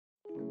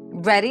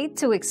Ready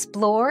to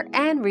explore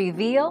and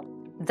reveal?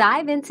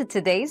 Dive into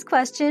today's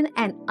question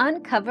and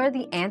uncover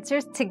the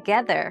answers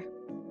together.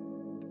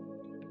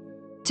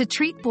 To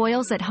treat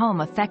boils at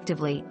home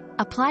effectively,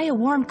 apply a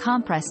warm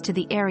compress to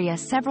the area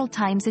several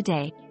times a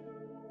day.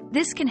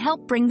 This can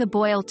help bring the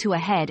boil to a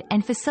head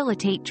and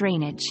facilitate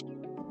drainage.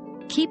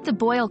 Keep the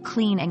boil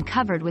clean and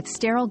covered with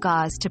sterile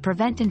gauze to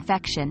prevent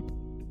infection.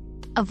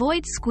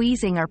 Avoid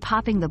squeezing or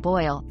popping the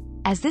boil,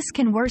 as this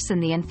can worsen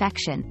the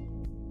infection.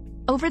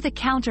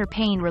 Over-the-counter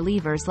pain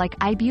relievers like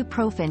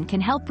ibuprofen can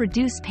help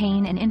reduce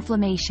pain and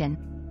inflammation.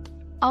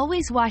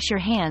 Always wash your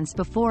hands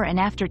before and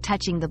after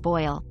touching the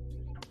boil.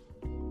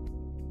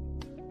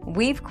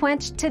 We've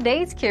quenched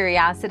today's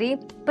curiosity,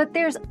 but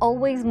there's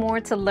always more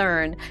to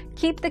learn.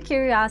 Keep the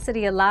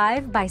curiosity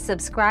alive by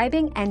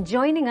subscribing and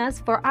joining us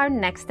for our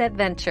next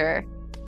adventure.